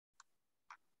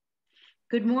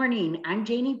Good morning. I'm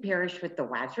Janie Parrish with the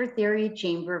Wadsworth Area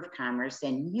Chamber of Commerce,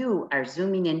 and you are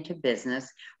zooming into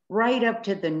business right up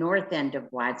to the north end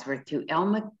of Wadsworth to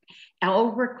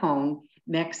El Rincon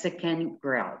Mexican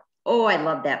Grill. Oh, I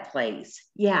love that place.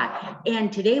 Yeah.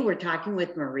 And today we're talking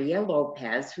with Maria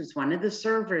Lopez, who's one of the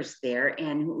servers there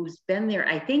and who's been there,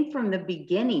 I think, from the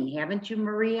beginning. Haven't you,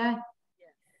 Maria?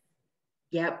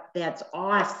 Yep, that's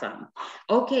awesome.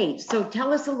 Okay, so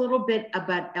tell us a little bit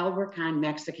about El Rincon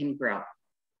Mexican Grill.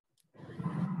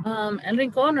 And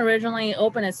Rincon originally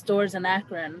opened its doors in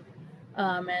Akron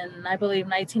in, I believe,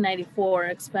 1994,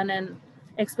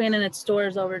 expanding its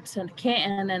stores over to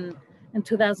Canton, and in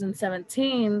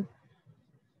 2017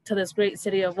 to this great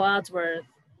city of Wadsworth.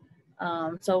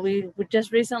 So we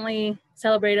just recently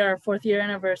celebrated our 4th year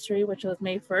anniversary, which was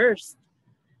May 1st.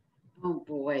 Oh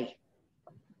boy.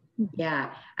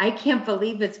 Yeah, I can't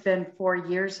believe it's been 4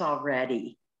 years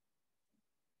already.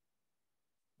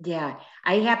 Yeah,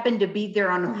 I happened to be there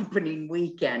on opening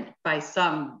weekend by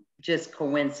some just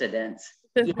coincidence.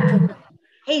 Yeah.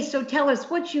 Hey, so tell us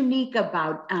what's unique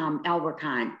about El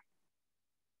Rincon?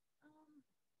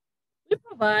 We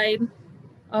provide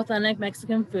authentic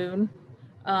Mexican food.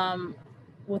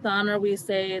 With honor, we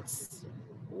say it's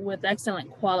with excellent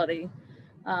quality.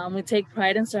 We take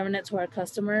pride in serving it to our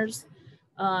customers,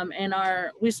 and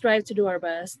we strive to do our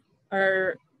best.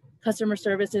 Our customer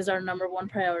service is our #1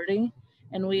 priority,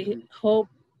 and we hope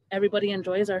everybody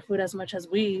enjoys our food as much as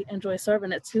we enjoy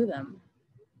serving it to them.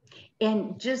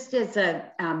 And just as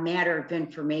a matter of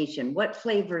information, what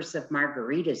flavors of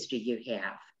margaritas do you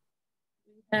have?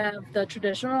 We have the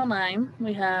traditional lime.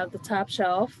 We have the top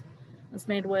shelf. It's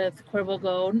made with Cuervo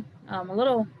Gold, a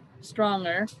little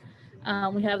stronger.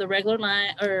 We have the regular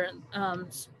lime, or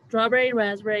strawberry,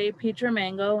 raspberry, peach, or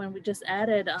mango, and we just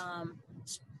added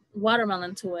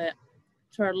watermelon to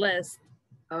our list.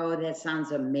 Oh, that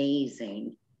sounds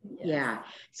amazing. Yes. Yeah.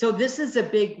 So this is a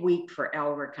big week for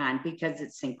El Rincon because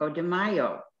it's Cinco de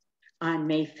Mayo on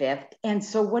May 5th. And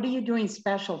so what are you doing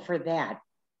special for that?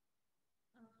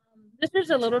 This year's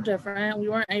a little different. We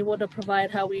weren't able to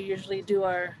provide how we usually do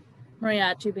our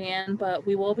mariachi band, but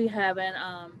we will be having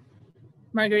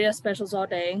margarita specials all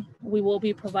day. We will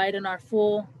be providing our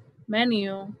full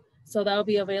menu, so that'll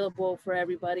be available for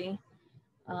everybody.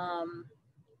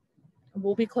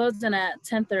 We'll be closing at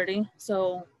 10:30,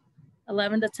 so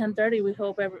 11 to 10:30. We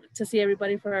hope to see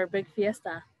everybody for our big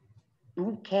fiesta.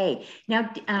 Okay. Now,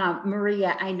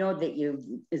 Maria, I know that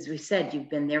you, as we said, you've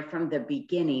been there from the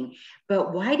beginning,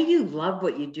 but why do you love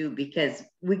what you do? Because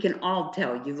we can all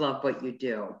tell you love what you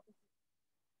do.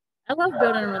 I love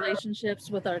building relationships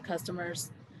with our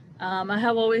customers. I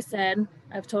have always said,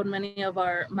 I've told many of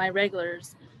my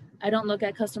regulars, I don't look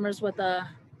at customers with a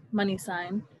money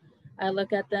sign. I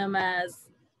look at them as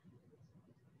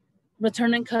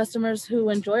returning customers who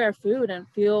enjoy our food and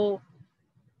feel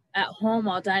at home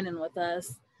while dining with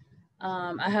us.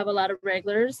 I have a lot of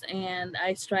regulars, and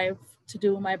I strive to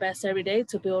do my best every day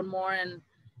to build more and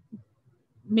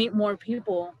meet more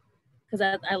people, because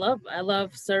I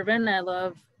love serving, I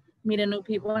love meeting new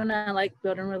people, and I like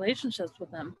building relationships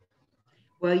with them.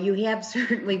 Well, you have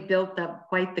certainly built up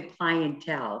quite the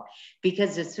clientele,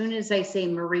 because as soon as I say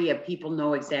Maria, people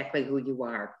know exactly who you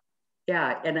are.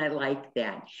 Yeah, and I like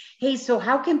that. Hey, so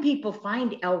how can people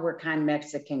find El Rincon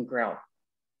Mexican Grill?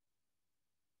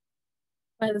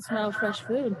 By the smell of fresh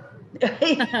food.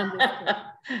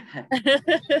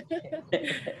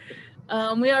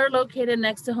 We are located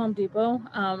next to Home Depot,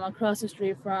 across the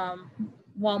street from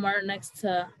Walmart, next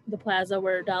to the plaza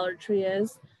where Dollar Tree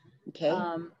is. Okay.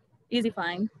 Easy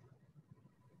find.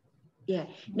 Yeah.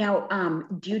 Now,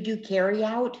 do you do carry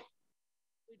out?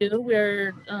 We do.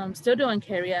 We're still doing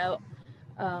carry out.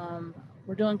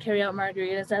 We're doing carry out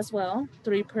margaritas as well,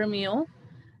 3 per meal.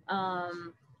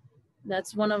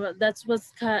 That's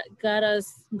what's got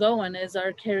us going, is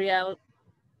our carry out,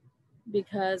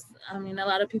 because I mean, a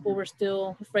lot of people were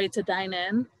still afraid to dine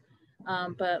in,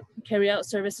 but carry out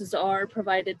services are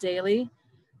provided daily.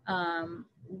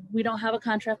 We don't have a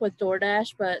contract with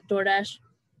DoorDash, but DoorDash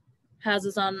has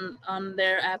us on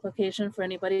their application for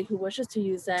anybody who wishes to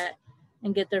use that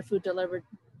and get their food delivered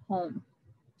home.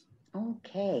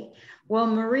 Okay. Well,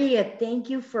 Maria, thank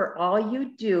you for all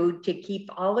you do to keep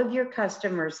all of your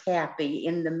customers happy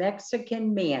in the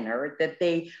Mexican manner that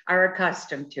they are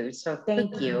accustomed to. So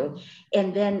thank you.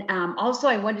 And then also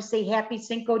I want to say happy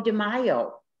Cinco de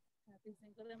Mayo. Happy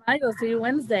Cinco de Mayo. See you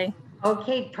Wednesday.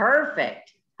 Okay,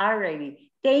 perfect. All righty.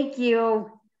 Thank you.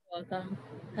 You're welcome.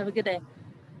 Have a good day.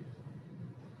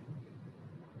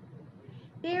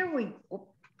 There we go.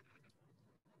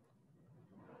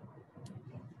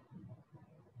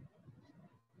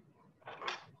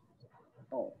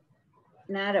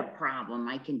 not a problem.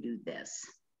 I can do this.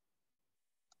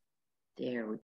 There we